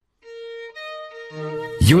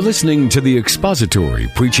You're listening to the expository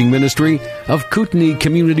preaching ministry of Kootenai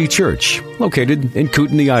Community Church, located in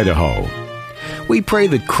Kootenai, Idaho. We pray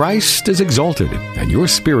that Christ is exalted and your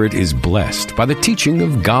spirit is blessed by the teaching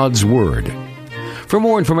of God's Word. For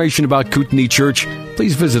more information about Kootenai Church,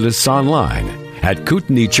 please visit us online at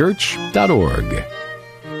kootenaichurch.org.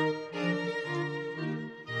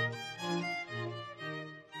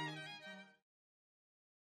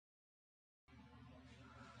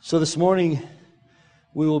 So this morning,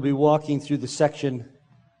 we will be walking through the section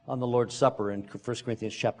on the Lord's Supper in 1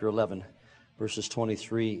 Corinthians chapter 11, verses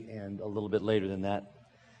 23, and a little bit later than that.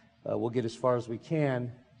 We'll get as far as we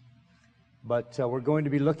can, but we're going to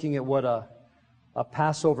be looking at what a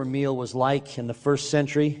Passover meal was like in the first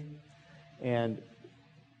century, and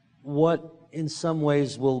what in some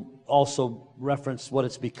ways will also reference what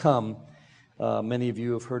it's become. Many of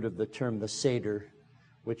you have heard of the term the Seder,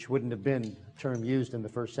 which wouldn't have been a term used in the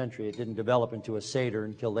first century. It didn't develop into a Seder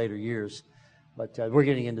until later years. But we're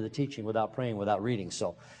getting into the teaching without praying, without reading.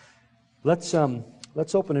 So let's open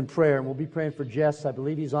in prayer, and we'll be praying for Jess. I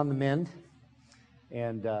believe he's on the mend,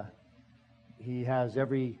 and he has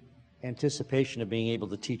every anticipation of being able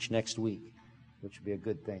to teach next week, which would be a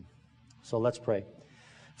good thing. So let's pray.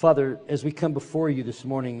 Father, as we come before you this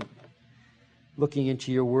morning, looking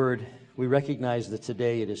into your word, we recognize that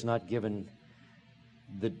today it is not given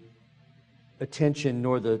the attention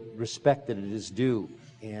nor the respect that it is due,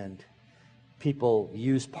 and people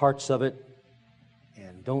use parts of it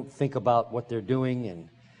and don't think about what they're doing,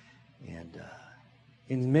 and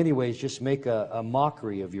in many ways just make a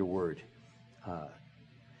mockery of your word,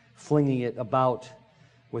 flinging it about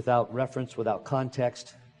without reference, without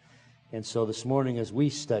context. And so this morning as we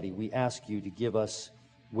study, we ask you to give us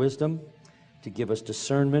wisdom, to give us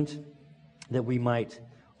discernment, that we might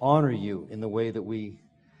honor you in the way that we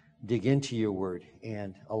dig into your word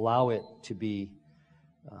and allow it to be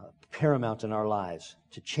paramount in our lives,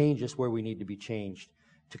 to change us where we need to be changed,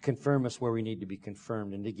 to confirm us where we need to be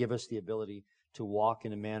confirmed, and to give us the ability to walk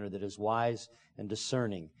in a manner that is wise and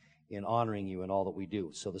discerning in honoring you in all that we do.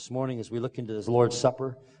 So this morning as we look into this Lord's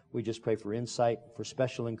Supper, we just pray for insight, for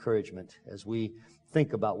special encouragement as we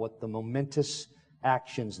think about what the momentous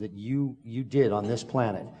actions that you did on this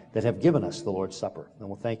planet that have given us the Lord's Supper. And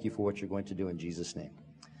we'll thank you for what you're going to do in Jesus' name.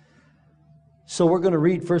 So we're going to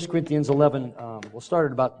read 1 Corinthians 11. We'll start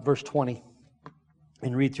at about verse 20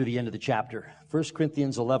 and read through the end of the chapter. 1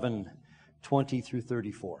 Corinthians 11, 20 through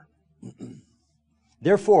 34.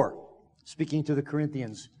 Therefore, speaking to the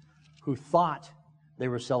Corinthians who thought they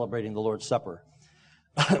were celebrating the Lord's Supper,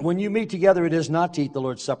 when you meet together, it is not to eat the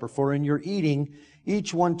Lord's Supper, for in your eating,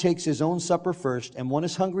 each one takes his own supper first, and one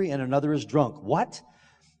is hungry and another is drunk. What?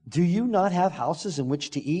 Do you not have houses in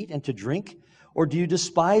which to eat and to drink? Or do you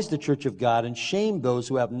despise the church of God and shame those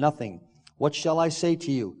who have nothing? What shall I say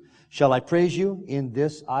to you? Shall I praise you? In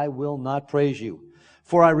this I will not praise you.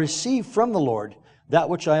 For I received from the Lord that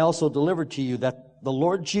which I also delivered to you, that the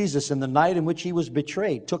Lord Jesus, in the night in which he was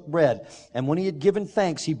betrayed, took bread, and when he had given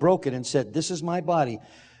thanks, he broke it and said, "This is my body,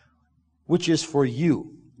 which is for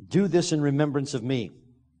you. Do this in remembrance of me."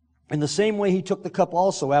 In the same way he took the cup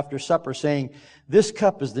also after supper, saying, "This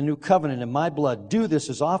cup is the new covenant in my blood. Do this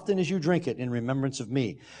as often as you drink it in remembrance of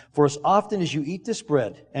me. For as often as you eat this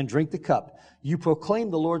bread and drink the cup, you proclaim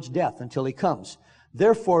the Lord's death until he comes.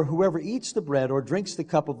 Therefore, whoever eats the bread or drinks the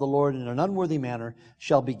cup of the Lord in an unworthy manner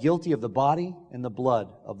shall be guilty of the body and the blood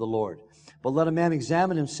of the Lord. But let a man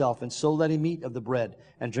examine himself, and so let him eat of the bread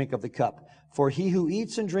and drink of the cup. For he who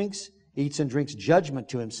eats and drinks judgment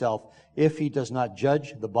to himself, if he does not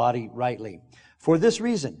judge the body rightly. For this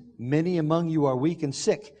reason, many among you are weak and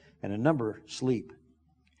sick, and a number sleep.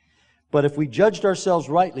 But if we judged ourselves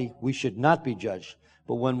rightly, we should not be judged.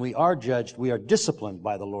 But when we are judged, we are disciplined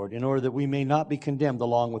by the Lord, in order that we may not be condemned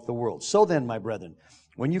along with the world. So then, my brethren,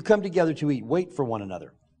 when you come together to eat, wait for one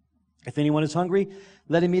another. If anyone is hungry,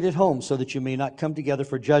 let him eat at home, so that you may not come together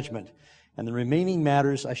for judgment. And the remaining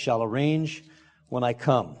matters I shall arrange when I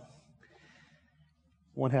come.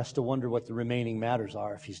 One has to wonder what the remaining matters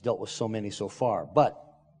are if he's dealt with so many so far.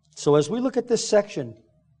 So as we look at this section,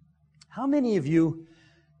 how many of you,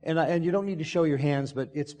 and you don't need to show your hands, but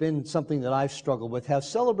it's been something that I've struggled with, have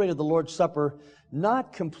celebrated the Lord's Supper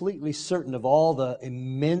not completely certain of all the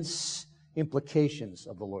immense implications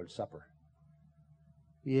of the Lord's Supper?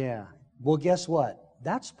 Yeah. Well, guess what?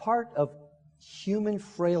 That's part of human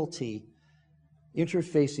frailty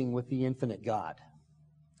interfacing with the infinite God.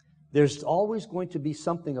 There's always going to be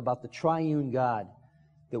something about the triune God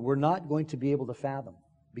that we're not going to be able to fathom,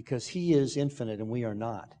 because he is infinite and we are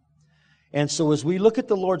not. And so as we look at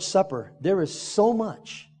the Lord's Supper, there is so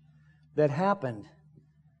much that happened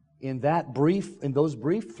in those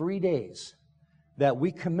brief 3 days that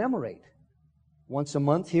we commemorate once a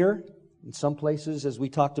month here. In some places, as we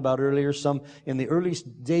talked about earlier, some in the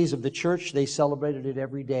earliest days of the church, they celebrated it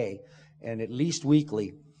every day and at least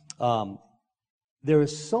weekly. There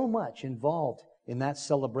is so much involved in that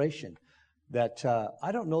celebration that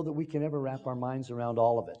I don't know that we can ever wrap our minds around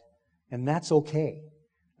all of it. And that's okay.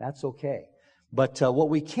 That's okay. But what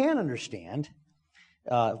we can understand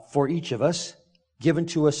for each of us, given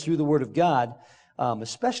to us through the Word of God,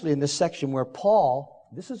 especially in this section where Paul,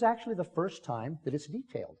 this is actually the first time that it's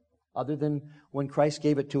detailed, other than when Christ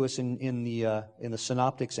gave it to us in the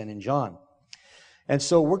Synoptics and in John. And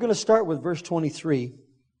so we're going to start with verse 23.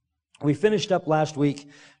 We finished up last week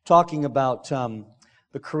talking about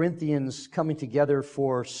the Corinthians coming together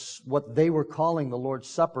for what they were calling the Lord's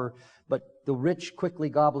Supper, but the rich quickly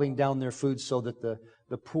gobbling down their food so that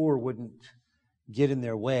the poor wouldn't get in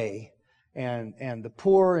their way. And the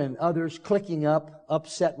poor and others clicking up,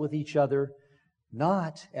 upset with each other,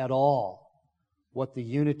 not at all what the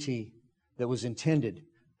unity that was intended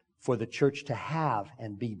for the church to have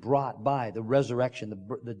and be brought by the resurrection,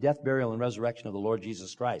 the death, burial, and resurrection of the Lord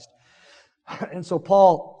Jesus Christ. And so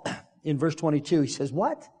Paul, in verse 22, he says,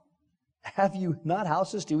 "What? Have you not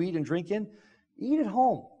houses to eat and drink in? Eat at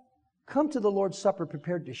home. Come to the Lord's Supper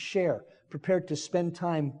prepared to share, prepared to spend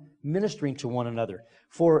time ministering to one another.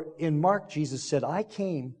 For in Mark, Jesus said, I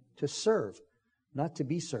came to serve, not to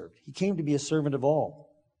be served. He came to be a servant of all."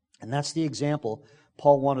 And that's the example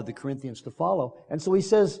Paul wanted the Corinthians to follow. And so he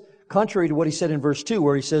says, contrary to what he said in verse 2,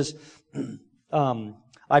 where he says,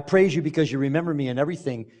 "I praise you because you remember me in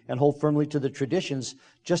everything and hold firmly to the traditions,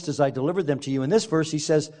 just as I delivered them to you." In this verse, he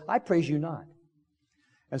says, "I praise you not."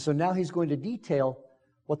 And so now he's going to detail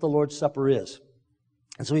what the Lord's Supper is.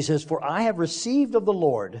 And so he says, "For I have received of the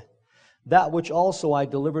Lord that which also I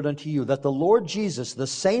delivered unto you, that the Lord Jesus, the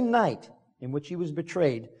same night in which he was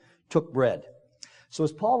betrayed, took bread." So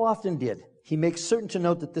as Paul often did, he makes certain to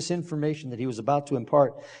note that this information that he was about to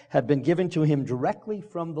impart had been given to him directly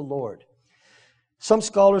from the Lord. Some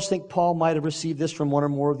scholars think Paul might have received this from one or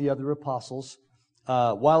more of the other apostles.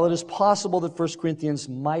 While it is possible that 1 Corinthians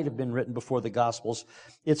might have been written before the Gospels,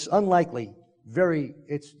 it's unlikely.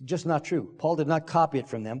 It's just not true. Paul did not copy it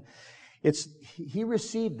from them. He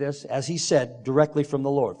received this, as he said, directly from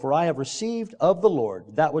the Lord. "For I have received of the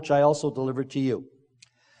Lord that which I also delivered to you."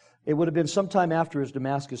 It would have been sometime after his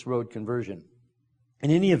Damascus Road conversion.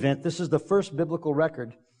 In any event, this is the first biblical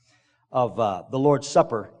record of the Lord's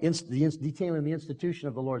Supper, detailing the institution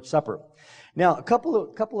of the Lord's Supper. Now, a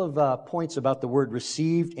couple of points about the word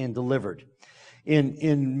 "received" and "delivered."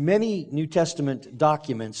 In many New Testament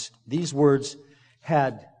documents, these words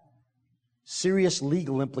had serious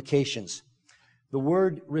legal implications. The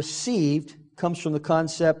word "received" comes from the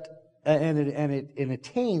concept, and it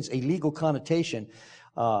attains a legal connotation,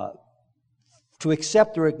 to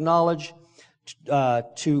accept or acknowledge,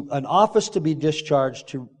 to an office to be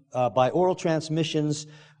discharged by oral transmissions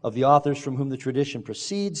of the authors from whom the tradition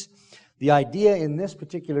proceeds. The idea in this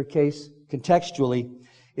particular case, contextually,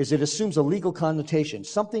 is it assumes a legal connotation,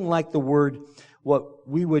 something like the word, what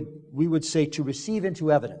we would say, to receive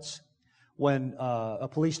into evidence. When a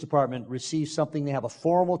police department receives something, they have a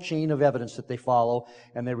formal chain of evidence that they follow,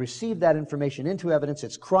 and they receive that information into evidence.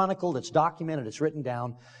 It's chronicled, it's documented, it's written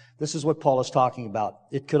down. This is what Paul is talking about.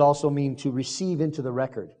 It could also mean to receive into the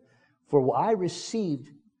record. "For what I received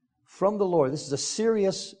from the Lord," this is a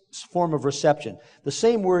serious form of reception. The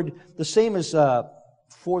same as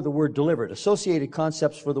for the word "delivered." Associated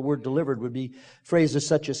concepts for the word "delivered" would be phrases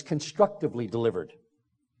such as constructively delivered,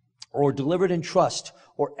 or delivered in trust,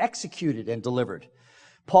 or executed and delivered.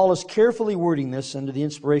 Paul is carefully wording this under the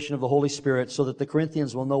inspiration of the Holy Spirit so that the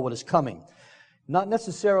Corinthians will know what is coming. Not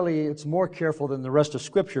necessarily it's more careful than the rest of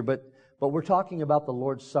Scripture, but we're talking about the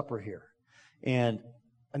Lord's Supper here, and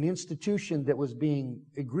an institution that was being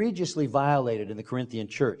egregiously violated in the Corinthian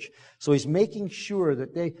church. So he's making sure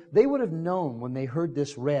that they would have known when they heard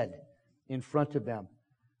this read in front of them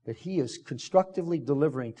that he is constructively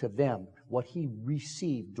delivering to them what he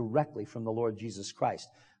received directly from the Lord Jesus Christ.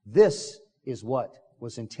 This is what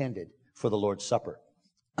was intended for the Lord's Supper.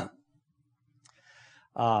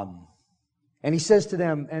 And he says to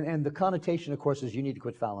them, and the connotation, of course, is you need to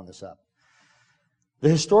quit fouling this up. The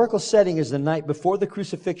historical setting is the night before the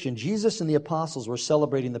crucifixion. Jesus and the apostles were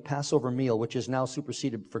celebrating the Passover meal, which is now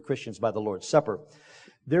superseded for Christians by the Lord's Supper.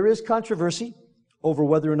 There is controversy over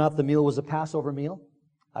whether or not the meal was a Passover meal.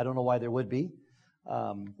 I don't know why there would be,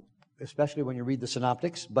 especially when you read the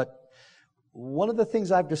Synoptics. But one of the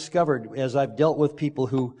things I've discovered as I've dealt with people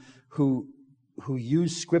who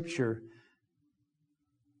use Scripture,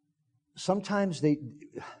 sometimes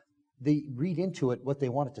they read into it what they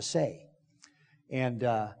want it to say. And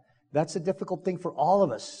that's a difficult thing for all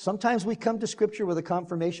of us. Sometimes we come to Scripture with a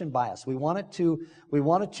confirmation bias. We want it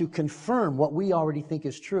to confirm what we already think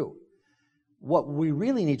is true. What we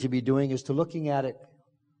really need to be doing is to looking at it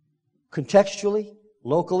contextually,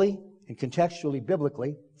 locally, and contextually,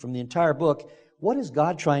 biblically, from the entire book. What is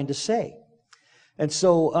God trying to say? And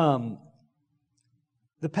so,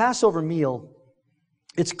 the Passover meal,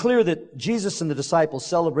 it's clear that Jesus and the disciples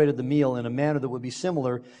celebrated the meal in a manner that would be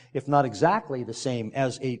similar, if not exactly the same,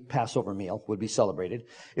 as a Passover meal would be celebrated.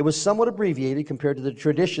 It was somewhat abbreviated compared to the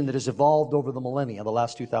tradition that has evolved over the millennia, the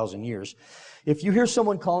last 2,000 years. If you hear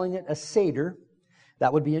someone calling it a Seder,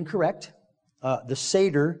 that would be incorrect. The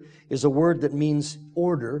Seder is a word that means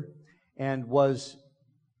order, and was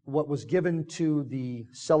what was given to the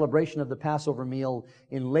celebration of the Passover meal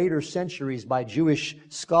in later centuries by Jewish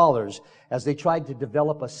scholars as they tried to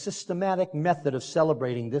develop a systematic method of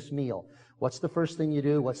celebrating this meal. What's the first thing you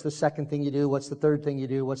do? What's the second thing you do? What's the third thing you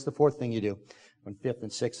do? What's the fourth thing you do? And fifth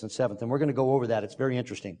and sixth and seventh. And we're going to go over that. It's very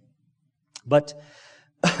interesting. But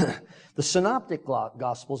the Synoptic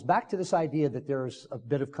Gospels, back to this idea that there's a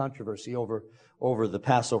bit of controversy over the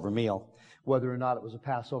Passover meal, whether or not it was a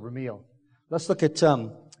Passover meal. Let's look at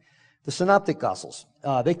the Synoptic Gospels.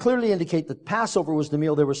 They clearly indicate that Passover was the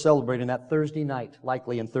meal they were celebrating that Thursday night,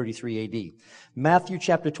 likely in 33 A.D. Matthew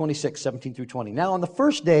chapter 26, 17 through 20. Now, on the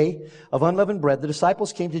first day of unleavened bread, the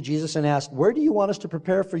disciples came to Jesus and asked, "Where do you want us to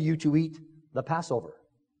prepare for you to eat the Passover?"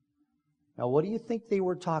 Now, what do you think they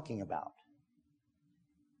were talking about?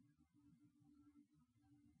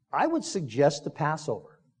 I would suggest the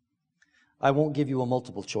Passover. I won't give you a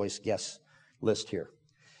multiple choice guess list here.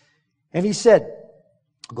 And he said,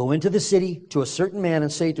 "Go into the city to a certain man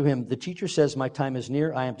and say to him, 'The teacher says, my time is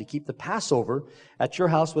near. I am to keep the Passover at your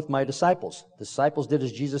house with my disciples.' The disciples did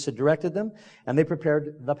as Jesus had directed them, and they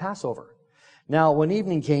prepared the Passover. Now, when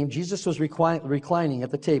evening came, Jesus was reclining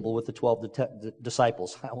at the table with the 12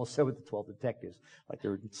 disciples. I almost said with the 12 detectives, like they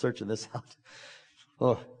were searching this out.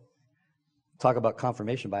 Oh. Talk about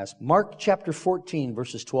confirmation bias. Mark chapter 14,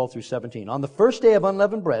 verses 12 through 17. On the first day of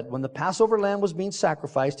unleavened bread, when the Passover lamb was being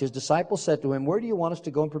sacrificed, his disciples said to him, 'Where do you want us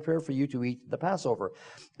to go and prepare for you to eat the Passover?'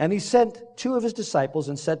 And he sent 2 of his disciples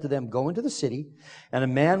and said to them, 'Go into the city, and a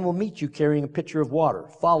man will meet you carrying a pitcher of water.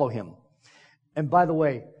 Follow him.'" And by the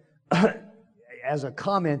way, as a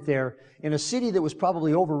comment there, in a city that was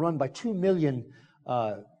probably overrun by 2 million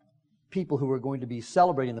people who were going to be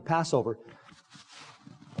celebrating the Passover,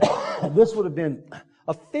 this would have been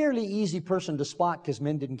a fairly easy person to spot because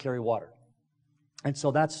men didn't carry water. And so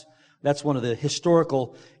that's one of the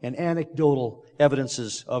historical and anecdotal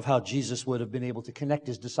evidences of how Jesus would have been able to connect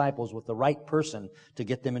his disciples with the right person to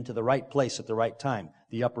get them into the right place at the right time,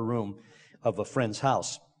 the upper room of a friend's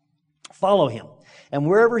house. Follow him. And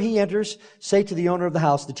wherever he enters, say to the owner of the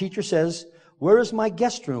house, "The teacher says, 'Where is my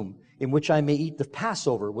guest room in which I may eat the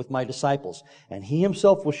Passover with my disciples?' And he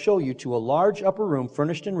himself will show you to a large upper room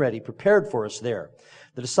furnished and ready, prepared for us there."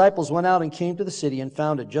 The disciples went out and came to the city and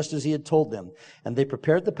found it just as he had told them. And they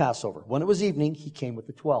prepared the Passover. When it was evening, he came with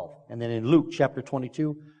the 12. And then in Luke chapter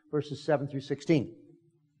 22, verses 7 through 16.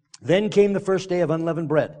 Then came the first day of unleavened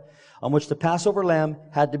bread, on which the Passover lamb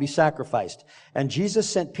had to be sacrificed. And Jesus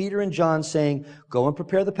sent Peter and John, saying, "Go and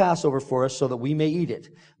prepare the Passover for us so that we may eat it."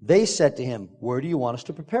 They said to him, "Where do you want us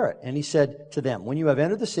to prepare it?" And he said to them, "When you have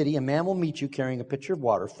entered the city, a man will meet you carrying a pitcher of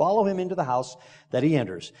water. Follow him into the house that he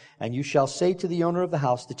enters. And you shall say to the owner of the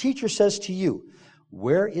house, 'The teacher says to you,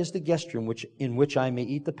 where is the guest room in which I may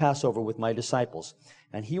eat the Passover with my disciples?'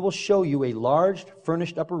 And he will show you a large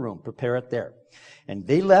furnished upper room. Prepare it there." And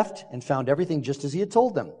they left and found everything just as he had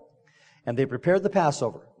told them. And they prepared the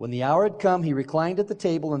Passover. When the hour had come, he reclined at the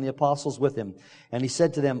table and the apostles with him. And he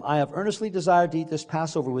said to them, "I have earnestly desired to eat this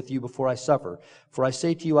Passover with you before I suffer. For I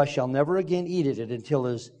say to you, I shall never again eat it until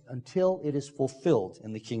it is fulfilled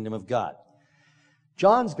in the kingdom of God."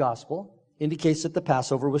 John's gospel indicates that the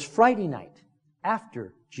Passover was Friday night,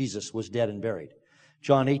 after Jesus was dead and buried.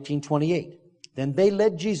 John 18:28. Then they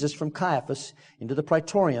led Jesus from Caiaphas into the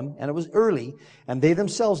praetorium, and it was early, and they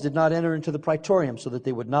themselves did not enter into the praetorium so that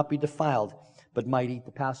they would not be defiled, but might eat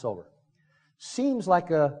the Passover. Seems like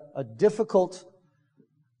a difficult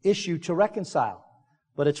issue to reconcile,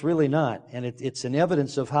 but it's really not. And it's an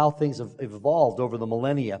evidence of how things have evolved over the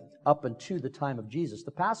millennia up until the time of Jesus.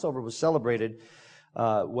 The Passover was celebrated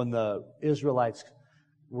when the Israelites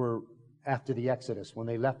were after the Exodus, when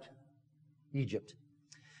they left Egypt.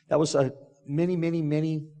 That was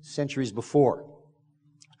many centuries before.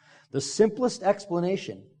 The simplest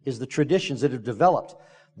explanation is the traditions that have developed.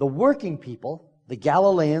 The working people, the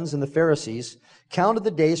Galileans and the Pharisees, counted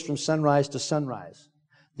the days from sunrise to sunrise.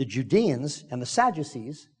 The Judeans and the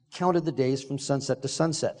Sadducees counted the days from sunset to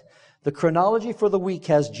sunset. The chronology for the week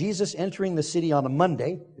has Jesus entering the city on a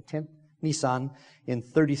Monday, the 10th Nisan, in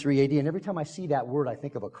 33 AD. And every time I see that word, I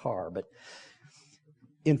think of a car. But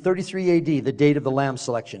in 33 AD, the date of the lamb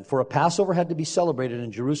selection, for a Passover had to be celebrated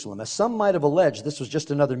in Jerusalem. As some might have alleged, this was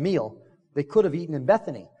just another meal. They could have eaten in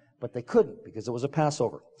Bethany, but they couldn't because it was a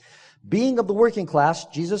Passover. Being of the working class,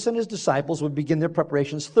 Jesus and his disciples would begin their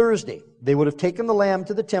preparations Thursday. They would have taken the lamb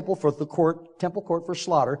to the temple temple court for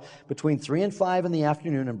slaughter between 3 and 5 in the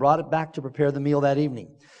afternoon and brought it back to prepare the meal that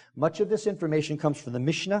evening. Much of this information comes from the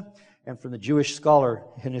Mishnah and from the Jewish scholar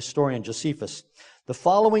and historian Josephus. The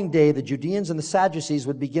following day, the Judeans and the Sadducees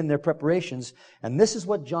would begin their preparations, and this is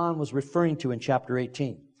what John was referring to in chapter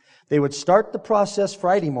 18. They would start the process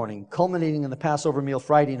Friday morning, culminating in the Passover meal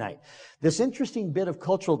Friday night. This interesting bit of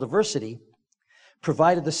cultural diversity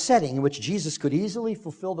provided the setting in which Jesus could easily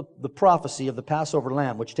fulfill the prophecy of the Passover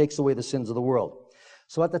lamb, which takes away the sins of the world.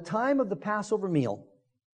 So at the time of the Passover meal,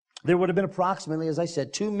 there would have been approximately, as I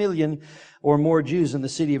said, 2 million or more Jews in the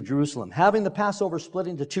city of Jerusalem. Having the Passover split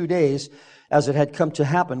into 2 days, as it had come to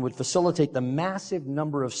happen, would facilitate the massive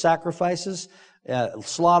number of sacrifices,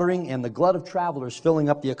 slaughtering, and the glut of travelers filling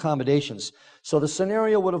up the accommodations. So the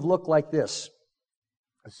scenario would have looked like this.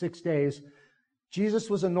 6 days,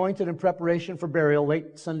 Jesus was anointed in preparation for burial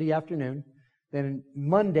late Sunday afternoon. Then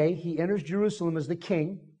Monday, he enters Jerusalem as the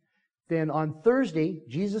king. Then on Thursday,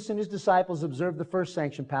 Jesus and his disciples observed the first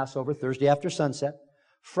sanctioned Passover, Thursday after sunset.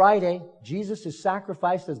 Friday, Jesus is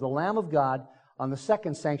sacrificed as the Lamb of God on the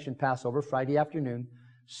second sanctioned Passover, Friday afternoon.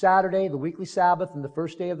 Saturday, the weekly Sabbath, and the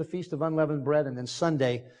first day of the Feast of Unleavened Bread, and then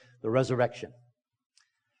Sunday, the resurrection.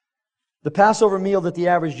 The Passover meal that the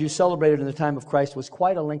average Jew celebrated in the time of Christ was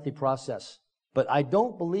quite a lengthy process, but I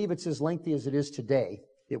don't believe it's as lengthy as it is today.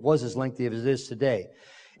 It was as lengthy as it is today.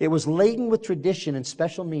 It was laden with tradition and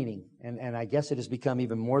special meaning, and I guess it has become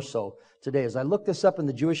even more so today. As I looked this up in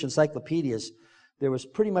the Jewish encyclopedias, there was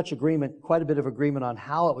pretty much agreement, quite a bit of agreement on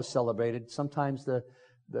how it was celebrated. Sometimes the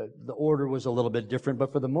order was a little bit different,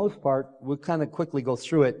 but for the most part, we'll kind of quickly go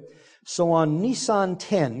through it. So on Nisan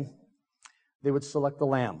 10, they would select the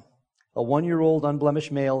lamb. A 1-year-old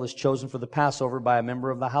unblemished male is chosen for the Passover by a member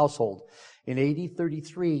of the household. In AD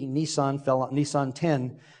 33, Nisan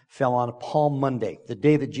 10 fell on a Palm Monday, the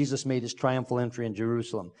day that Jesus made his triumphal entry in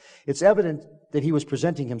Jerusalem. It's evident that he was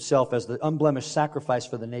presenting himself as the unblemished sacrifice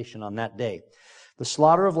for the nation on that day. The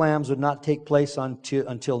slaughter of lambs would not take place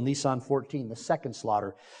until Nisan 14, the second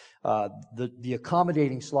slaughter. The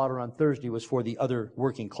accommodating slaughter on Thursday was for the other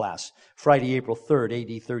working class. Friday, April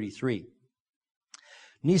 3rd, AD 33.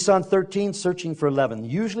 Nisan 13, searching for 11.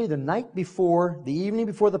 Usually the evening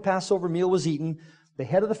before the Passover meal was eaten, the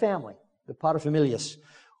head of the family, the paterfamilias,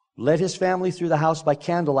 led his family through the house by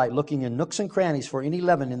candlelight, looking in nooks and crannies for any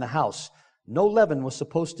leaven in the house. No leaven was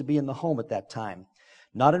supposed to be in the home at that time.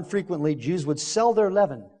 Not infrequently, Jews would sell their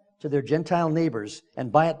leaven to their Gentile neighbors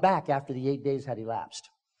and buy it back after the 8 days had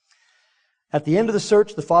elapsed. At the end of the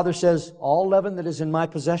search, the father says, all leaven that is in my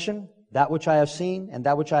possession, that which I have seen and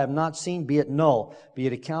that which I have not seen, be it null, be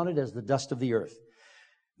it accounted as the dust of the earth.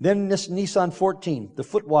 Then Nisan 14, the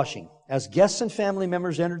foot washing. As guests and family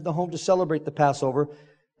members entered the home to celebrate the Passover,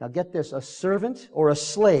 now get this, a servant or a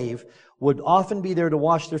slave would often be there to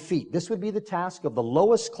wash their feet. This would be the task of the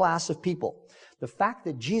lowest class of people. The fact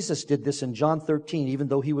that Jesus did this in John 13, even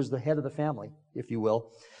though he was the head of the family, if you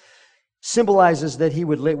will, symbolizes that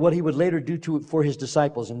what he would later do for his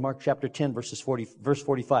disciples in Mark chapter 10, verse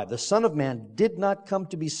 45. The Son of Man did not come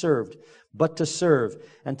to be served, but to serve,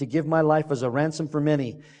 and to give my life as a ransom for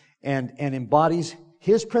many, and embodies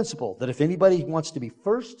his principle that if anybody wants to be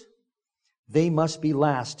first, they must be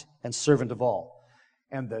last and servant of all.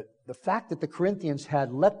 And the fact that the Corinthians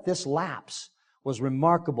had let this lapse was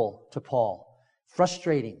remarkable to Paul.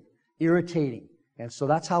 Frustrating, irritating. And so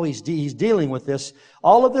that's how he's dealing with this.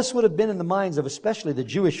 All of this would have been in the minds of especially the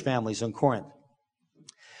Jewish families in Corinth.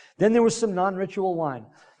 Then there was some non-ritual wine.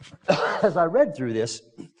 As I read through this,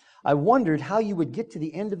 I wondered how you would get to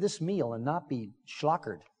the end of this meal and not be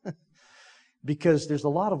schlockered. Because there's a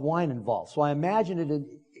lot of wine involved. So I imagine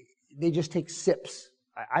they just take sips.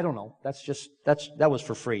 I don't know. That was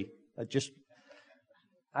for free.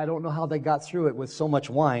 I don't know how they got through it with so much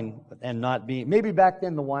wine and not being... Maybe back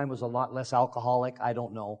then the wine was a lot less alcoholic. I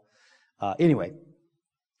don't know. Anyway,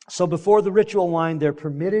 so before the ritual wine, they're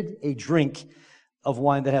permitted a drink of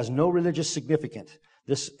wine that has no religious significance.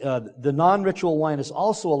 The non-ritual wine is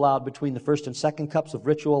also allowed between the first and second cups of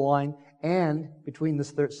ritual wine and between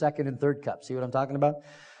the second and third cup. See what I'm talking about?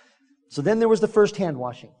 So then there was the first hand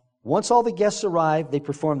washing. Once all the guests arrived, they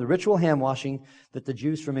performed the ritual hand washing that the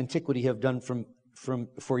Jews from antiquity have done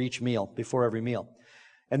for each meal, before every meal.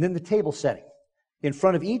 And then the table setting. In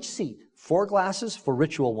front of each seat, 4 glasses for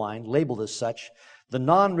ritual wine, labeled as such. The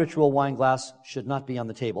non-ritual wine glass should not be on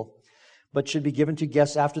the table, but should be given to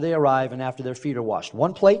guests after they arrive and after their feet are washed.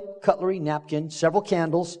 1 plate, cutlery, napkin, several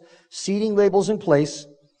candles, seating labels in place,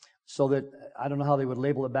 so that, I don't know how they would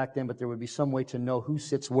label it back then, but there would be some way to know who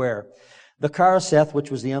sits where. The karaseth, which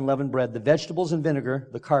was the unleavened bread, the vegetables and vinegar,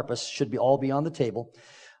 the karpas, should all be on the table.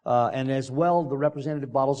 And as well, the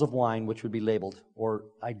representative bottles of wine, which would be labeled or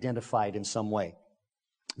identified in some way.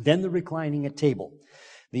 Then the reclining at table.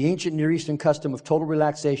 The ancient Near Eastern custom of total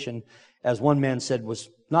relaxation, as one man said, was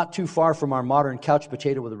not too far from our modern couch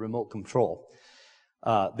potato with a remote control.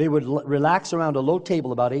 They would relax around a low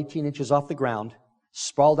table about 18 inches off the ground,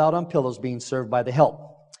 sprawled out on pillows being served by the help.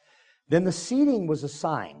 Then the seating was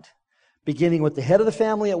assigned, beginning with the head of the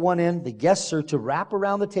family at one end. The guests are to wrap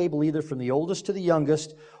around the table either from the oldest to the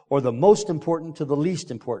youngest or the most important to the least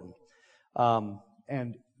important.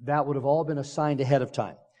 And that would have all been assigned ahead of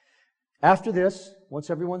time. After this,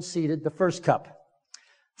 once everyone's seated, the first cup.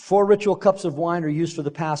 4 ritual cups of wine are used for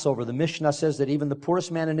the Passover. The Mishnah says that even the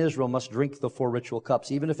poorest man in Israel must drink the 4 ritual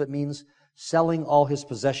cups, even if it means selling all his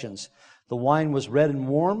possessions. The wine was red and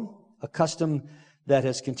warm, a custom that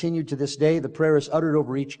has continued to this day. The prayer is uttered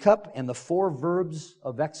over each cup, and the 4 verbs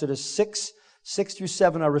of Exodus 6 through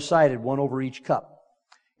 7 are recited, one over each cup.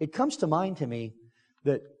 It comes to mind to me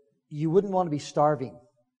that you wouldn't want to be starving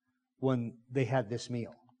when they had this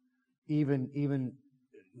meal. Even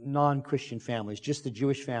non-Christian families, just the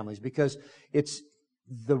Jewish families, because it's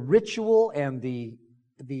the ritual and the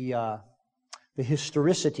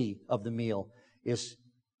historicity of the meal is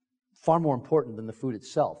far more important than the food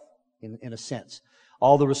itself, in a sense.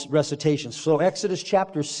 All the recitations. So Exodus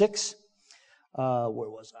chapter 6, where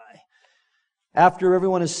was I? After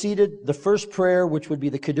everyone is seated, the first prayer, which would be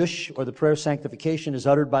the Kiddush, or the prayer of sanctification, is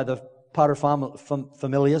uttered by the pater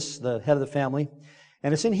familias, the head of the family.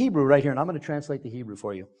 And it's in Hebrew right here, and I'm going to translate the Hebrew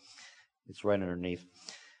for you. It's right underneath.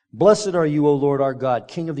 Blessed are you, O Lord our God,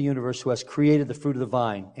 King of the universe, who has created the fruit of the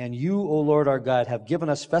vine. And you, O Lord our God, have given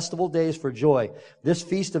us festival days for joy, this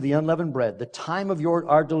feast of the unleavened bread, the time of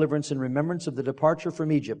our deliverance in remembrance of the departure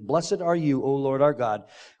from Egypt. Blessed are you, O Lord our God,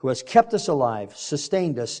 who has kept us alive,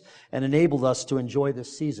 sustained us, and enabled us to enjoy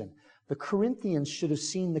this season. The Corinthians should have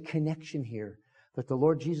seen the connection here, that the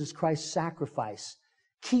Lord Jesus Christ's sacrifice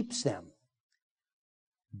keeps them,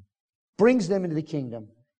 brings them into the kingdom,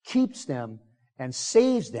 keeps them, and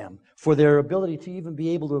saves them for their ability to even be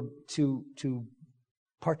able to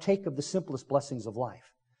partake of the simplest blessings of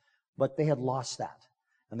life. But they had lost that,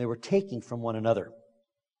 and they were taking from one another.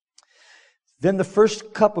 Then the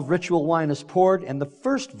first cup of ritual wine is poured, and the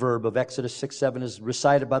first verb of Exodus 6:7 is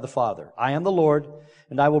recited by the Father. I am the Lord,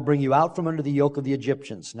 and I will bring you out from under the yoke of the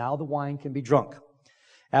Egyptians. Now the wine can be drunk.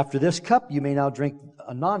 After this cup, you may now drink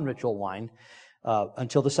a non-ritual wine,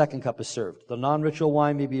 until the second cup is served. The non-ritual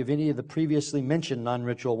wine may be of any of the previously mentioned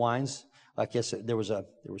non-ritual wines. I guess there was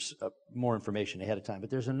more information ahead of time, but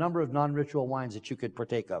there's a number of non-ritual wines that you could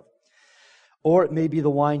partake of. Or it may be the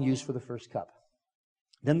wine used for the first cup.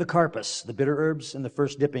 Then the karpas, the bitter herbs, and the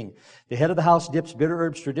first dipping. The head of the house dips bitter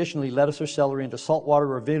herbs, traditionally lettuce or celery, into salt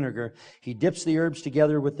water or vinegar. He dips the herbs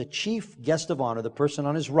together with the chief guest of honor, the person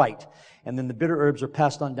on his right, and then the bitter herbs are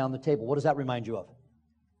passed on down the table. What does that remind you of?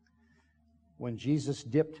 When Jesus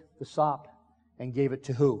dipped the sop and gave it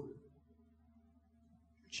to who?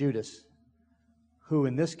 Judas, who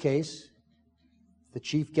in this case, the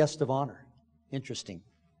chief guest of honor. Interesting.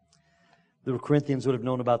 The Corinthians would have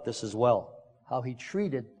known about this as well, how he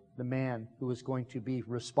treated the man who was going to be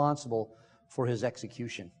responsible for his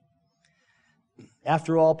execution.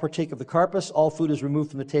 After all partake of the karpas, all food is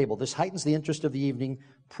removed from the table. This heightens the interest of the evening,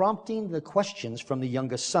 prompting the questions from the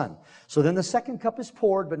youngest son. So then the second cup is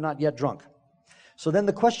poured, but not yet drunk. So then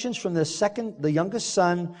the questions from the youngest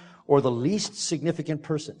son, or the least significant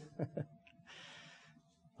person.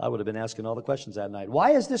 I would have been asking all the questions that night.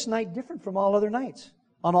 Why is this night different from all other nights?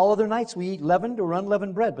 On all other nights we eat leavened or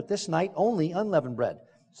unleavened bread, but this night only unleavened bread.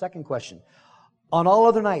 Second question. On all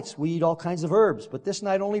other nights we eat all kinds of herbs, but this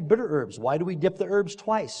night only bitter herbs. Why do we dip the herbs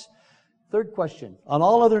twice? Third question. On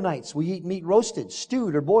all other nights we eat meat roasted,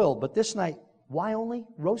 stewed, or boiled, but this night, why only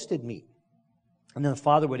roasted meat? And then the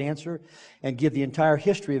Father would answer and give the entire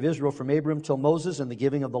history of Israel from Abraham till Moses and the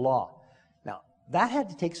giving of the law. Now, that had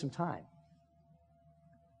to take some time.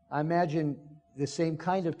 I imagine the same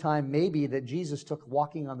kind of time maybe that Jesus took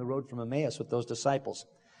walking on the road from Emmaus with those disciples.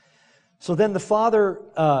 So then the Father,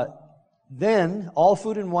 then all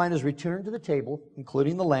food and wine is returned to the table,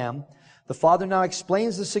 including the lamb. The Father now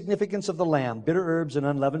explains the significance of the lamb, bitter herbs and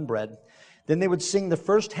unleavened bread. Then they would sing the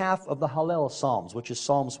first half of the Hallel Psalms, which is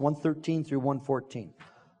Psalms 113 through 114.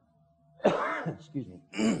 Excuse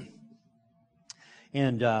me.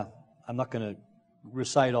 And I'm not going to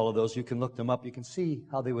recite all of those. You can look them up. You can see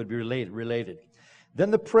how they would be related.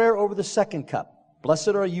 Then the prayer over the second cup. Blessed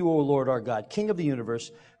are you, O Lord our God, King of the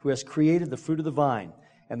universe, who has created the fruit of the vine.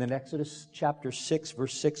 And then Exodus chapter 6,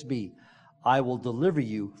 verse 6b. I will deliver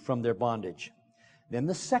you from their bondage. Then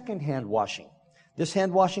the second hand washing. This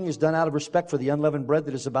hand washing is done out of respect for the unleavened bread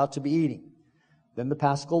that is about to be eaten. Then the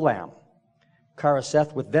paschal lamb.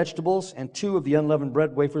 Karaseth with vegetables, and 2 of the unleavened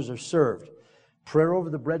bread wafers are served. Prayer over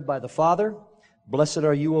the bread by the Father. Blessed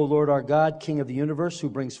are you, O Lord our God, King of the universe, who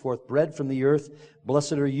brings forth bread from the earth.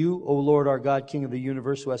 Blessed are you, O Lord our God, King of the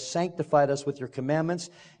universe, who has sanctified us with your commandments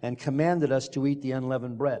and commanded us to eat the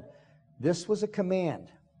unleavened bread. This was a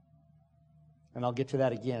command. And I'll get to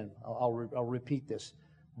that again. I'll repeat this.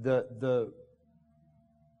 The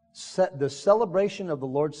celebration of the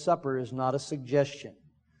Lord's Supper is not a suggestion.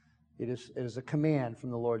 It is a command from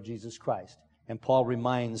the Lord Jesus Christ. And Paul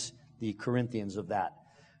reminds the Corinthians of that.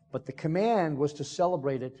 But the command was to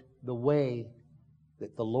celebrate it the way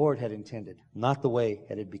that the Lord had intended, not the way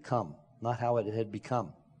it had become, not how it had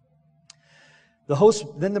become.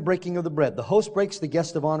 Then the breaking of the bread. The host breaks the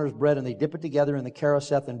guest of honor's bread, and they dip it together in the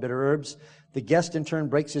karaseth and bitter herbs. The guest, in turn,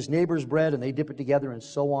 breaks his neighbor's bread, and they dip it together, and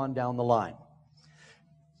so on down the line.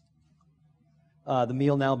 The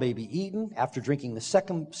meal now may be eaten. After drinking the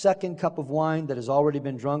second cup of wine that has already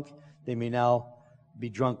been drunk, they may now be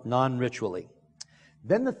drunk non-ritually.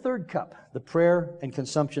 Then the third cup, the prayer and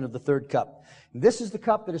consumption of the third cup. This is the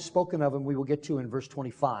cup that is spoken of, and we will get to in verse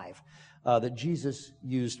 25, that Jesus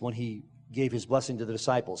used when he gave his blessing to the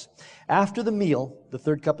disciples. After the meal, the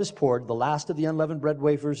third cup is poured. The last of the unleavened bread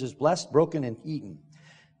wafers is blessed, broken, and eaten.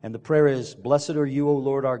 And the prayer is, Blessed are you, O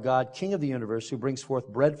Lord our God, King of the universe, who brings forth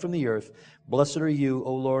bread from the earth. Blessed are you,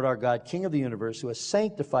 O Lord our God, King of the universe, who has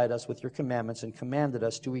sanctified us with your commandments and commanded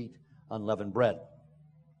us to eat unleavened bread.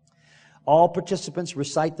 All participants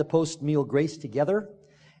recite the post-meal grace together,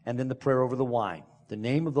 and then the prayer over the wine. The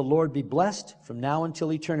name of the Lord be blessed from now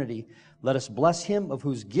until eternity. Let us bless him of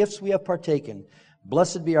whose gifts we have partaken.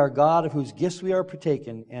 Blessed be our God of whose gifts we are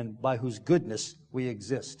partaken, and by whose goodness we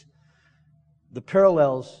exist. The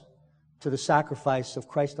parallels to the sacrifice of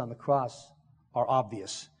Christ on the cross are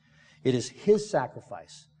obvious. It is his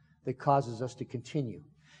sacrifice that causes us to continue.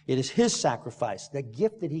 It is his sacrifice, the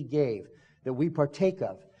gift that he gave, that we partake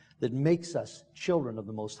of, that makes us children of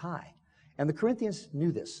the Most High. And the Corinthians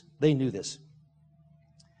knew this. They knew this.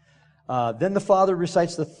 Then the Father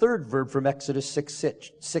recites the third verb from Exodus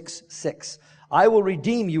 6:6. I will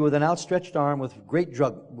redeem you with an outstretched arm with great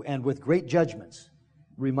judgments,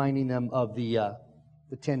 reminding them of the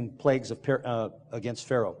 10 plagues against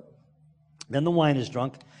Pharaoh. Then the wine is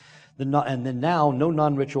drunk, and then now no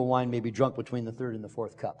non-ritual wine may be drunk between the third and the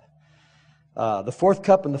fourth cup. The fourth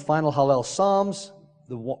cup and the final Hallel Psalms.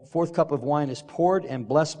 The fourth cup of wine is poured and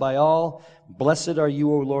blessed by all. Blessed are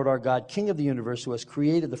you, O Lord our God, King of the universe, who has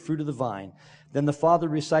created the fruit of the vine. Then the Father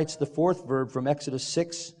recites the fourth verb from Exodus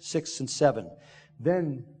 6 and 7.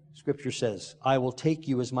 Then, Scripture says, I will take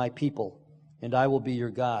you as my people, and I will be your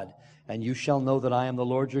God. And you shall know that I am the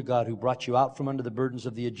Lord your God, who brought you out from under the burdens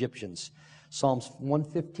of the Egyptians. Psalms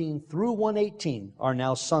 115 through 118 are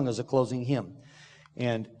now sung as a closing hymn.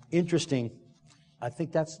 And interesting, I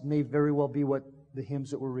think that may very well be what the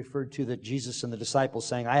hymns that were referred to that Jesus and the disciples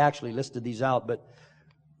sang. I actually listed these out, but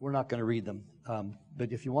we're not going to read them.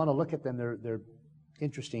 But if you want to look at them, they're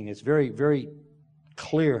interesting. It's very, very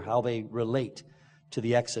clear how they relate to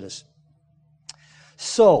the Exodus.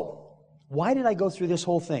 So, why did I go through this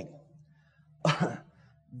whole thing?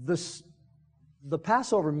 The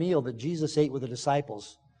Passover meal that Jesus ate with the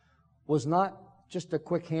disciples was not just a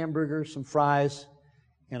quick hamburger, some fries,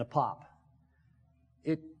 and a pop.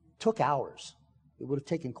 It took hours. It would have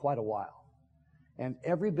taken quite a while. And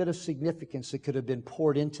every bit of significance that could have been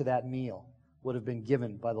poured into that meal would have been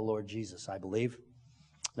given by the Lord Jesus, I believe.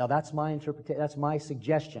 Now, that's my interpretation. That's my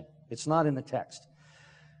suggestion. It's not in the text.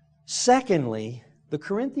 Secondly, the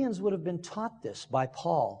Corinthians would have been taught this by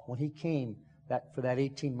Paul when he came for that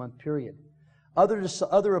 18-month period.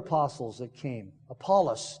 Other apostles that came,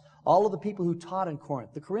 Apollos, all of the people who taught in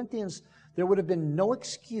Corinth. The Corinthians, there would have been no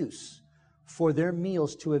excuse for their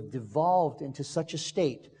meals to have devolved into such a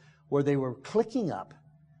state where they were clicking up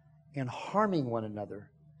and harming one another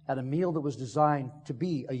at a meal that was designed to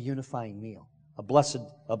be a unifying meal, a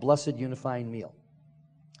blessed unifying meal.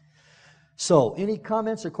 So, any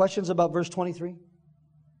comments or questions about verse 23?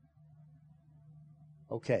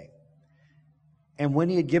 Okay. And when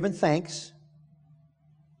he had given thanks,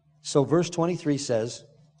 so verse 23 says,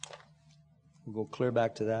 We'll go clear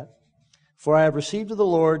back to that. For I have received of the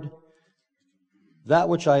Lord that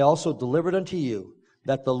which I also delivered unto you,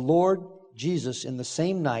 that the Lord Jesus, in the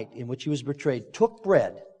same night in which he was betrayed, took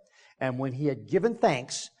bread, and when he had given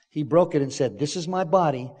thanks, he broke it and said, This is my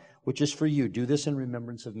body, which is for you. Do this in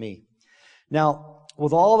remembrance of me. Now,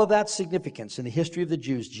 with all of that significance in the history of the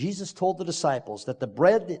Jews, Jesus told the disciples that the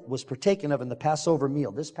bread that was partaken of in the Passover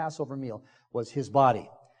meal, this Passover meal, was his body.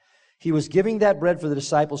 He was giving that bread for the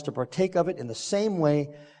disciples to partake of it in the same way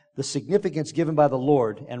the significance given by the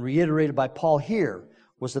Lord and reiterated by Paul here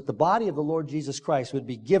was that the body of the Lord Jesus Christ would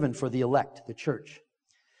be given for the elect, the church.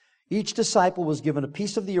 Each disciple was given a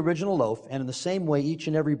piece of the original loaf, and in the same way, each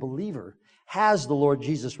and every believer has the Lord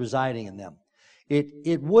Jesus residing in them.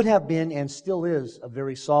 It would have been and still is a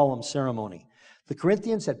very solemn ceremony. The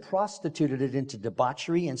Corinthians had prostituted it into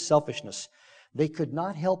debauchery and selfishness. They could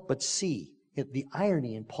not help but see the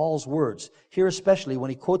irony in Paul's words, here especially when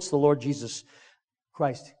he quotes the Lord Jesus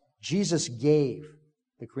Christ. Jesus gave,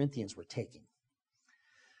 the Corinthians were taking.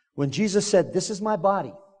 When Jesus said, This is my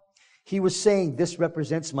body, he was saying, This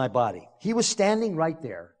represents my body. He was standing right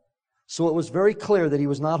there. So it was very clear that he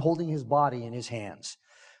was not holding his body in his hands.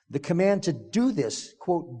 The command to do this,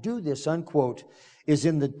 quote, do this, unquote, is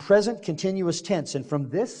in the present continuous tense. And from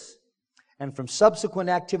this and from subsequent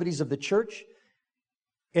activities of the church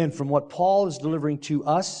and from what Paul is delivering to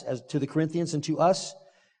us, as to the Corinthians and to us,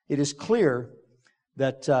 it is clear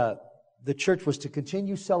that the church was to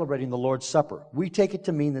continue celebrating the Lord's Supper. We take it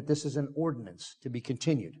to mean that this is an ordinance to be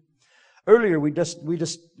continued. Earlier, we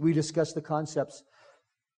discussed the concepts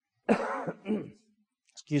of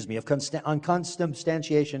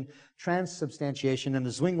consubstantiation, transubstantiation, and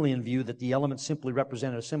the Zwinglian view that the elements simply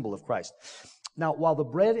represented a symbol of Christ. Now, while the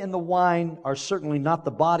bread and the wine are certainly not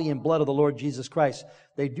the body and blood of the Lord Jesus Christ,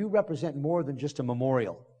 they do represent more than just a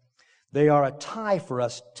memorial. They are a tie for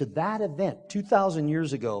us to that event 2,000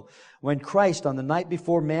 years ago when Christ, on the night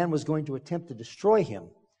before man was going to attempt to destroy him,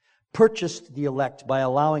 purchased the elect by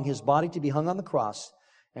allowing his body to be hung on the cross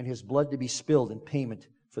and his blood to be spilled in payment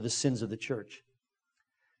for the sins of the church.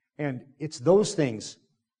 And it's those things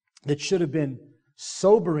that should have been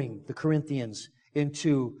sobering the Corinthians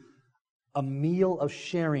into a meal of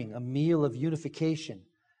sharing, a meal of unification.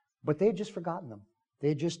 But they had just forgotten them. They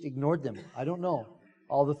had just ignored them. I don't know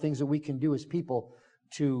all the things that we can do as people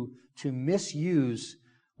to misuse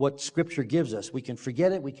what Scripture gives us. We can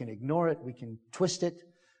forget it, we can ignore it, we can twist it.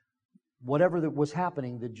 Whatever that was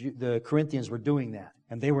happening, the Corinthians were doing that.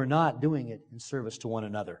 And they were not doing it in service to one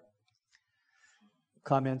another.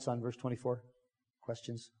 Comments on verse 24?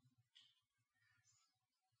 Questions?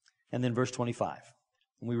 And then verse 25.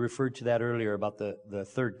 And we referred to that earlier about the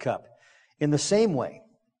third cup. In the same way,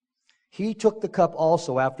 he took the cup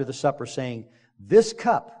also after the supper, saying, This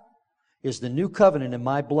cup is the new covenant in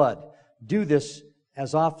my blood. Do this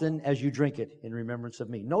as often as you drink it in remembrance of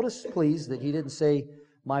me. Notice, please, that he didn't say,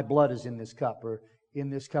 My blood is in this cup, or in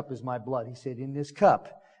this cup is my blood. He said, in this cup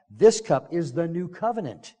is the new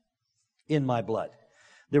covenant in my blood.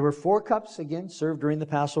 There were 4 cups, again, served during the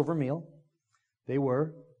Passover meal. They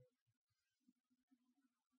were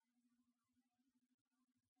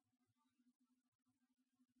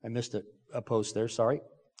I missed a post there, sorry.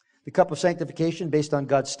 The cup of sanctification, based on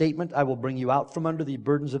God's statement, I will bring you out from under the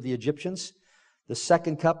burdens of the Egyptians. The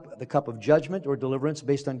second cup, the cup of judgment or deliverance,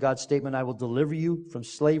 based on God's statement, I will deliver you from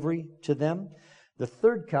slavery to them. The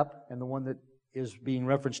third cup, and the one that is being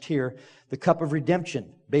referenced here, the cup of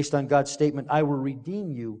redemption, based on God's statement, I will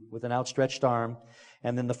redeem you with an outstretched arm.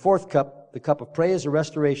 And then the fourth cup, the cup of praise or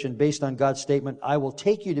restoration, based on God's statement, I will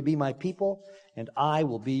take you to be my people, and I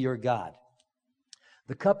will be your God.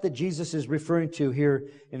 The cup that Jesus is referring to here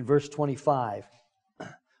in verse 25,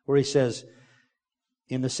 where he says,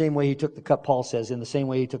 in the same way he took the cup, Paul says, in the same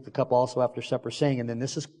way he took the cup also after supper, saying, and then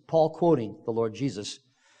this is Paul quoting the Lord Jesus,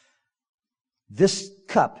 this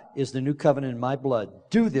cup is the new covenant in my blood.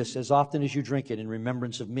 Do this as often as you drink it in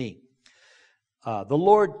remembrance of me. The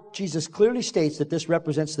Lord Jesus clearly states that this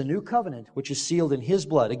represents the new covenant, which is sealed in his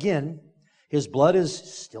blood. Again, his blood is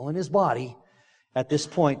still in his body at this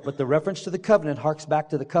point, but the reference to the covenant harks back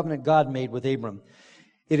to the covenant God made with Abram.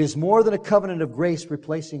 It is more than a covenant of grace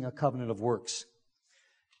replacing a covenant of works.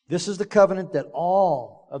 This is the covenant that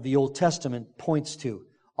all of the Old Testament points to.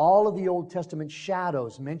 All of the Old Testament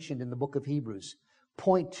shadows mentioned in the book of Hebrews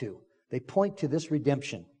point to. They point to this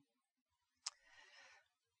redemption.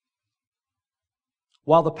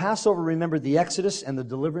 While the Passover remembered the Exodus and the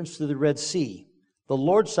deliverance through the Red Sea, the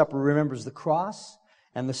Lord's Supper remembers the cross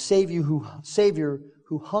and the Savior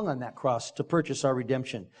who hung on that cross to purchase our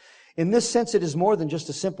redemption. In this sense, it is more than just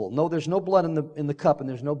a simple, no, there's no blood in the cup and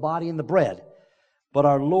there's no body in the bread. but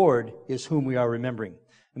our Lord is whom we are remembering.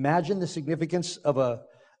 Imagine the significance of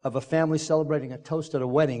a family celebrating a toast at a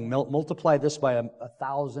wedding. Multiply this by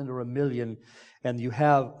 1,000 or 1,000,000, and you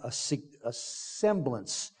have a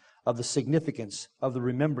semblance of the significance of the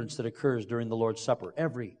remembrance that occurs during the Lord's Supper,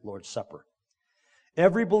 every Lord's Supper.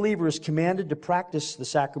 Every believer is commanded to practice the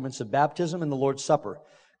sacraments of baptism and the Lord's Supper.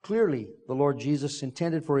 Clearly, the Lord Jesus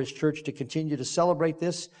intended for His church to continue to celebrate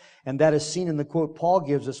this, and that is seen in the quote Paul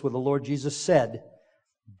gives us where the Lord Jesus said,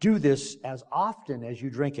 "Do this as often as you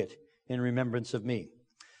drink it in remembrance of me."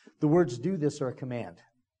 The words "do this" are a command.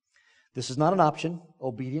 This is not an option.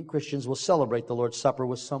 Obedient Christians will celebrate the Lord's Supper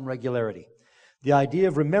with some regularity. The idea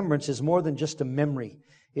of remembrance is more than just a memory.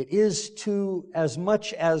 It is to, as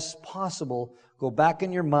much as possible, go back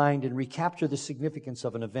in your mind and recapture the significance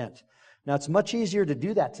of an event. Now, it's much easier to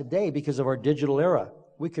do that today because of our digital era.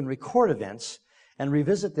 We can record events and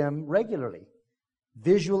revisit them regularly,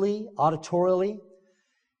 visually, auditorially.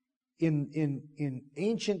 In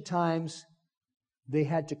ancient times, they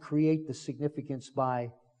had to create the significance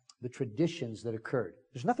by the traditions that occurred.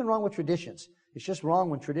 There's nothing wrong with traditions. It's just wrong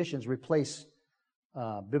when traditions replace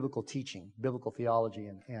biblical teaching, biblical theology,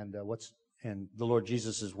 and the Lord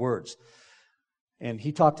Jesus' words. And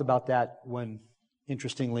He talked about that when,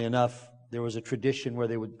 interestingly enough, there was a tradition where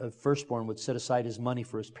a firstborn would set aside his money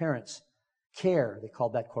for his parents' care. They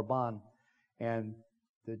called that korban. And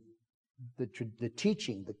the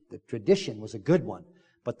teaching, the tradition was a good one.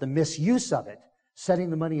 But the misuse of it, setting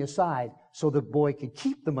the money aside so the boy could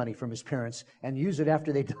keep the money from his parents and use it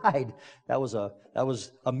after they died, that was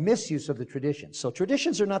a misuse of the tradition. So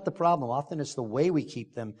traditions are not the problem. Often it's the way we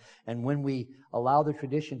keep them, and when we allow the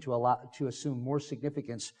tradition to assume more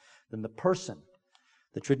significance than the person.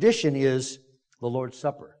 The tradition is the Lord's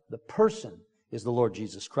Supper. The person is the Lord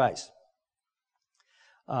Jesus Christ.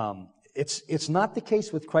 It's not the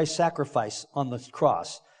case with Christ's sacrifice on the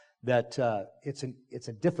cross that it's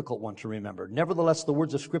a difficult one to remember. Nevertheless, the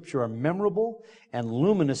words of Scripture are memorable and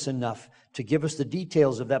luminous enough to give us the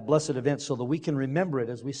details of that blessed event so that we can remember it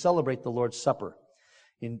as we celebrate the Lord's Supper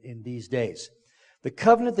in these days. The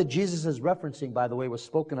covenant that Jesus is referencing, by the way, was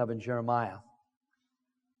spoken of in Jeremiah.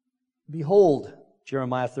 Behold,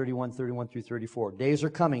 Jeremiah 31 through 34. Days are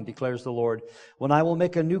coming, declares the Lord, when I will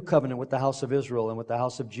make a new covenant with the house of Israel and with the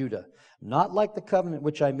house of Judah, not like the covenant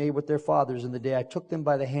which I made with their fathers in the day I took them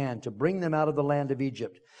by the hand to bring them out of the land of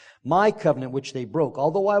Egypt. My covenant which they broke,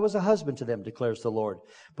 although I was a husband to them, declares the Lord.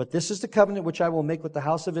 But this is the covenant which I will make with the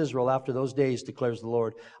house of Israel after those days, declares the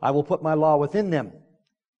Lord. I will put my law within them.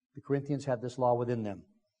 The Corinthians had this law within them.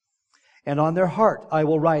 And on their heart I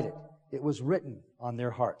will write it. It was written on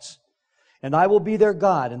their hearts. And I will be their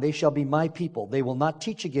God, and they shall be my people. They will not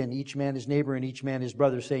teach again each man his neighbor and each man his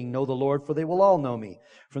brother, saying, Know the Lord, for they will all know me.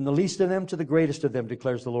 From the least of them to the greatest of them,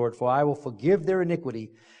 declares the Lord. For I will forgive their iniquity,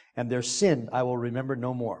 and their sin I will remember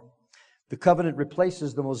no more. The covenant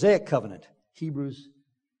replaces the Mosaic covenant. Hebrews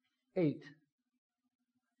 8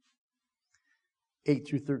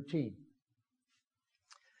 through 13.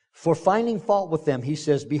 For finding fault with them, he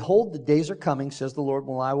says, Behold, the days are coming, says the Lord,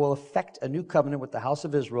 when I will effect a new covenant with the house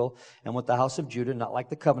of Israel and with the house of Judah, not like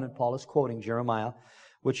the covenant Paul is quoting, Jeremiah,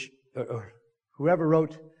 which whoever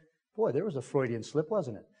wrote, boy, there was a Freudian slip,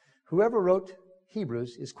 wasn't it? Whoever wrote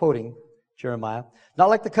Hebrews is quoting Jeremiah, not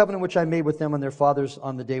like the covenant which I made with them and their fathers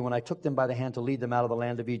on the day when I took them by the hand to lead them out of the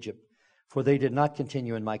land of Egypt. For they did not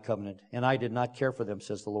continue in my covenant, and I did not care for them,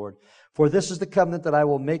 says the Lord. For this is the covenant that I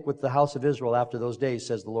will make with the house of Israel after those days,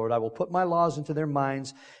 says the Lord. I will put my laws into their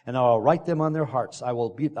minds, and I will write them on their hearts. I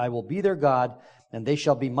will be their God, and they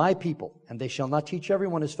shall be my people. And they shall not teach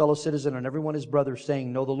everyone his fellow citizen and everyone his brother,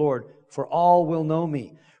 saying, Know the Lord, for all will know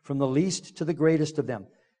me, from the least to the greatest of them.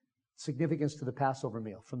 Significance to the Passover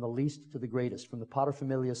meal, from the least to the greatest, from the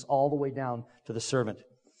paterfamilias all the way down to the servant.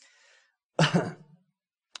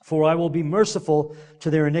 For I will be merciful to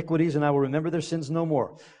their iniquities, and I will remember their sins no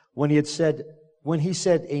more. When he said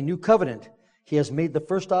a new covenant, he has made the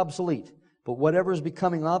first obsolete. But whatever is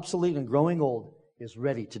becoming obsolete and growing old is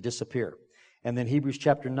ready to disappear. And then Hebrews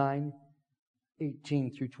chapter 9,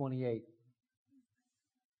 18 through 28.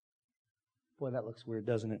 Boy, that looks weird,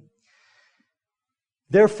 doesn't it?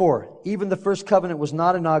 Therefore, even the first covenant was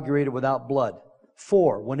not inaugurated without blood.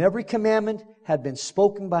 For when every commandment had been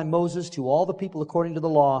spoken by Moses to all the people according to the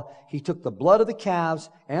law, he took the blood of the calves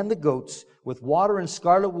and the goats with water and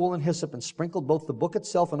scarlet wool and hyssop and sprinkled both the book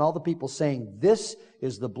itself and all the people, saying, This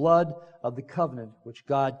is the blood of the covenant which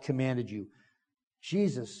God commanded you.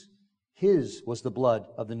 Jesus, his was the blood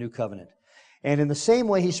of the new covenant. And in the same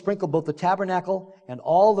way, he sprinkled both the tabernacle and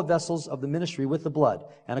all the vessels of the ministry with the blood.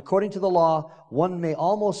 And according to the law, one may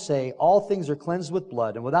almost say, all things are cleansed with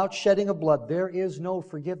blood, and without shedding of blood, there is no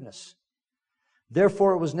forgiveness.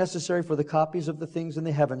 Therefore, it was necessary for the copies of the things in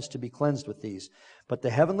the heavens to be cleansed with these, but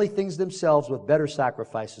the heavenly things themselves with better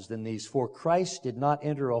sacrifices than these. For Christ did not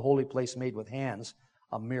enter a holy place made with hands,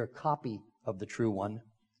 a mere copy of the true one,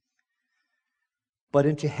 but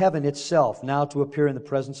into heaven itself, now to appear in the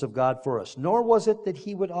presence of God for us. Nor was it that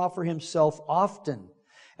he would offer himself often,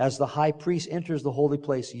 as the high priest enters the holy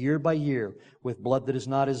place year by year with blood that is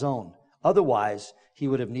not his own. Otherwise, he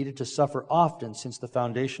would have needed to suffer often since the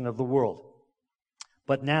foundation of the world.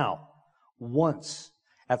 But now, once,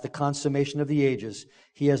 at the consummation of the ages,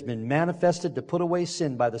 he has been manifested to put away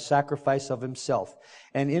sin by the sacrifice of himself.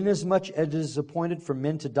 And inasmuch as it is appointed for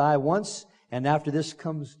men to die once, and after this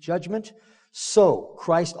comes judgment, so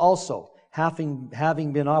Christ also,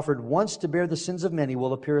 having been offered once to bear the sins of many,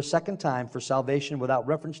 will appear a second time for salvation without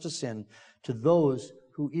reference to sin to those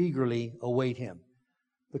who eagerly await him.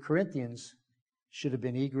 The Corinthians should have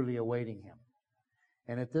been eagerly awaiting him.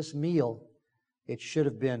 And at this meal, it should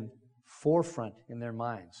have been forefront in their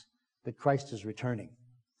minds that Christ is returning.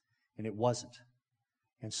 And it wasn't.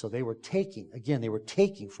 And so they were taking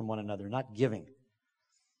from one another, not giving.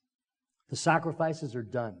 The sacrifices are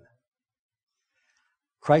done.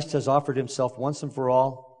 Christ has offered himself once and for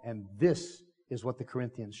all, and this is what the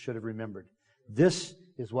Corinthians should have remembered. This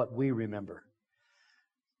is what we remember.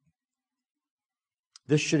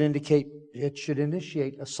 This should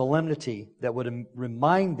initiate a solemnity that would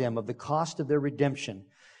remind them of the cost of their redemption.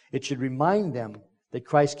 It should remind them that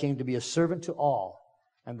Christ came to be a servant to all,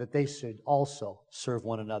 and that they should also serve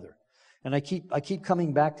one another. And I keep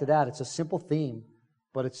coming back to that. It's a simple theme,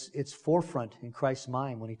 but it's forefront in Christ's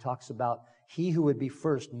mind when he talks about he who would be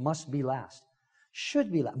first must be last.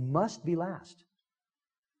 Should be last. Must be last.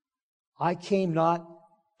 I came not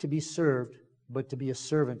to be served, but to be a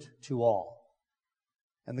servant to all.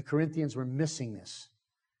 And the Corinthians were missing this.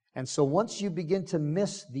 And so once you begin to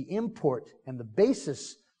miss the import and the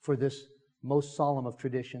basis for this most solemn of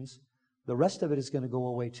traditions, the rest of it is going to go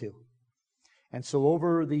away too. And so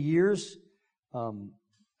over the years, a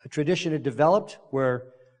tradition had developed where,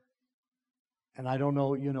 and I don't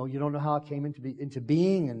know, you don't know how it came into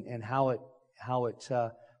being and how it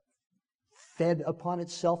fed upon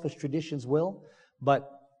itself as traditions will, but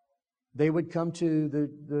they would come to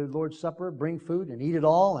the Lord's Supper, bring food and eat it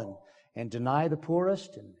all and deny the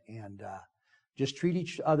poorest and just treat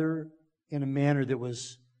each other in a manner that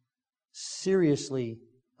was seriously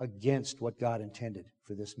against what God intended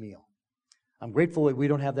for this meal. I'm grateful that we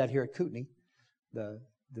don't have that here at Kootenai. The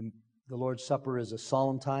Lord's Supper is a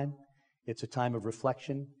solemn time. It's a time of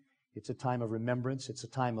reflection. It's a time of remembrance. It's a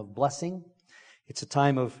time of blessing. It's a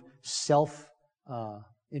time of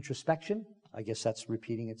self-introspection. I guess that's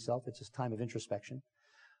repeating itself. It's a time of introspection.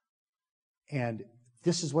 And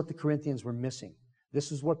this is what the Corinthians were missing.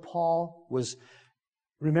 This is what Paul was...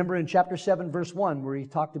 Remember in chapter 7, verse 1, where he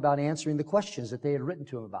talked about answering the questions that they had written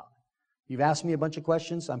to him about. You've asked me a bunch of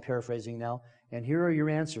questions. I'm paraphrasing now. And here are your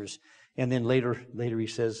answers. And then later he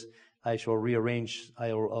says, I'll arrange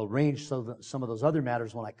some of those other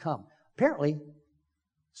matters when I come. Apparently,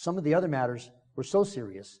 some of the other matters were so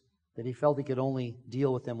serious that he felt he could only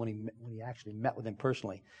deal with them when he actually met with them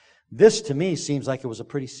personally. This, to me, seems like it was a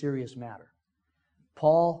pretty serious matter.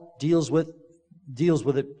 Paul deals with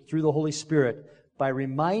it through the Holy Spirit by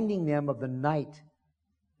reminding them of the night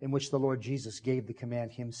in which the Lord Jesus gave the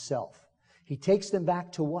command himself. He takes them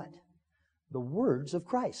back to what? The words of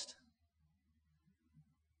Christ.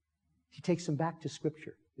 He takes them back to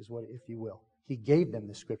Scripture, is what, if you will. He gave them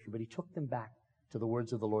the Scripture, but he took them back to the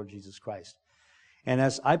words of the Lord Jesus Christ. And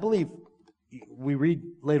as I believe we read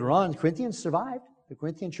later on, Corinthians survived. The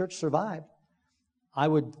Corinthian church survived. I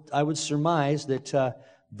would surmise that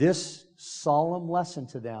this solemn lesson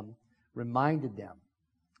to them reminded them.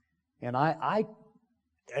 And I,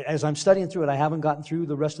 as I'm studying through it, I haven't gotten through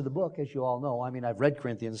the rest of the book, as you all know. I mean, I've read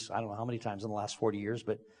Corinthians, I don't know how many times in the last 40 years,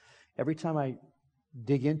 but every time I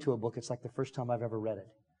dig into a book, it's like the first time I've ever read it.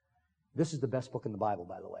 This is the best book in the Bible,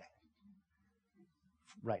 by the way.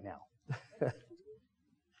 Right now.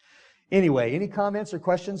 Anyway, any comments or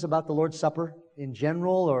questions about the Lord's Supper in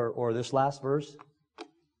general or this last verse?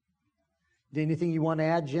 Anything you want to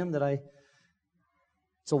add, Jim,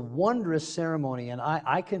 It's a wondrous ceremony, and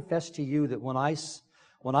I confess to you that when I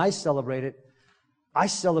celebrate it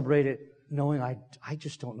knowing I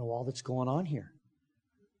just don't know all that's going on here.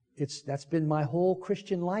 That's been my whole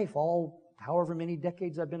Christian life, however many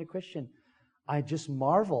decades I've been a Christian. I just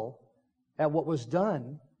marvel at what was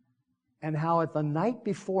done and how at the night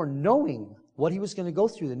before, knowing what he was going to go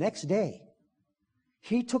through the next day,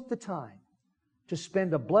 he took the time to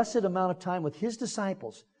spend a blessed amount of time with his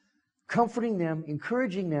disciples, comforting them,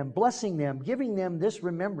 encouraging them, blessing them, giving them this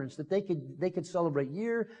remembrance that they could celebrate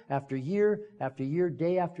year after year after year,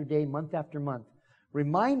 day after day, month after month,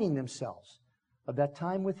 reminding themselves of that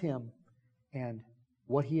time with him and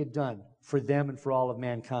what he had done for them and for all of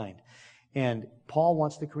mankind. And Paul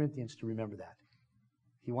wants the Corinthians to remember that.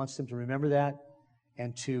 He wants them to remember that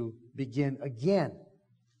and to begin again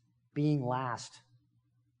being last,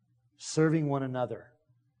 serving one another,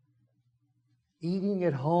 eating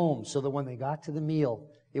at home so that when they got to the meal,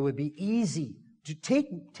 it would be easy to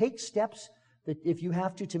take steps that if you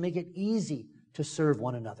have to make it easy to serve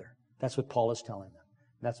one another. That's what Paul is telling them.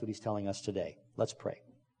 That's what he's telling us today. Let's pray.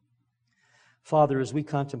 Father, as we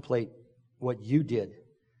contemplate what you did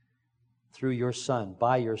through your Son,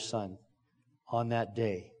 by your Son, on that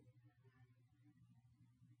day,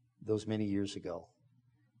 those many years ago,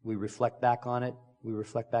 we reflect back on it. We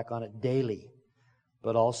reflect back on it daily,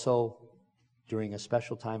 but also during a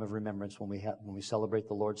special time of remembrance when we celebrate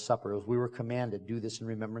the Lord's Supper. As we were commanded, do this in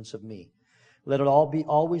remembrance of me. Let it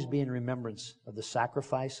always be in remembrance of the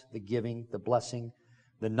sacrifice, the giving, the blessing,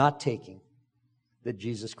 the not taking that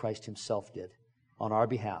Jesus Christ himself did on our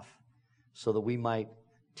behalf, so that we might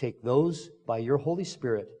take those, by your Holy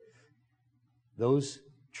Spirit, those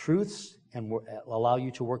truths, and allow you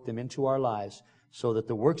to work them into our lives, so that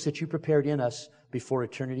the works that you prepared in us before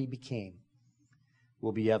eternity became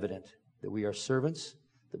will be evident, that we are servants,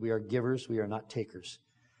 that we are givers, we are not takers.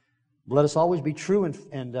 Let us always be true and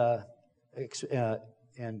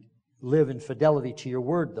live in fidelity to your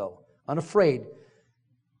word, though, unafraid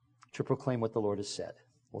to proclaim what the Lord has said.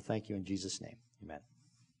 Well, thank you in Jesus' name. Amen.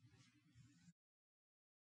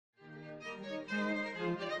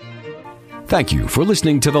 Thank you for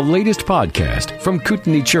listening to the latest podcast from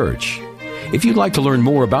Kootenai Church. If you'd like to learn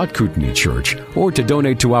more about Kootenai Church or to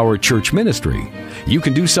donate to our church ministry, you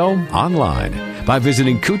can do so online by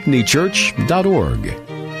visiting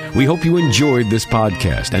kootenaichurch.org. We hope you enjoyed this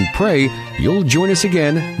podcast and pray you'll join us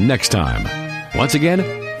again next time. Once again,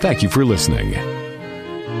 thank you for listening.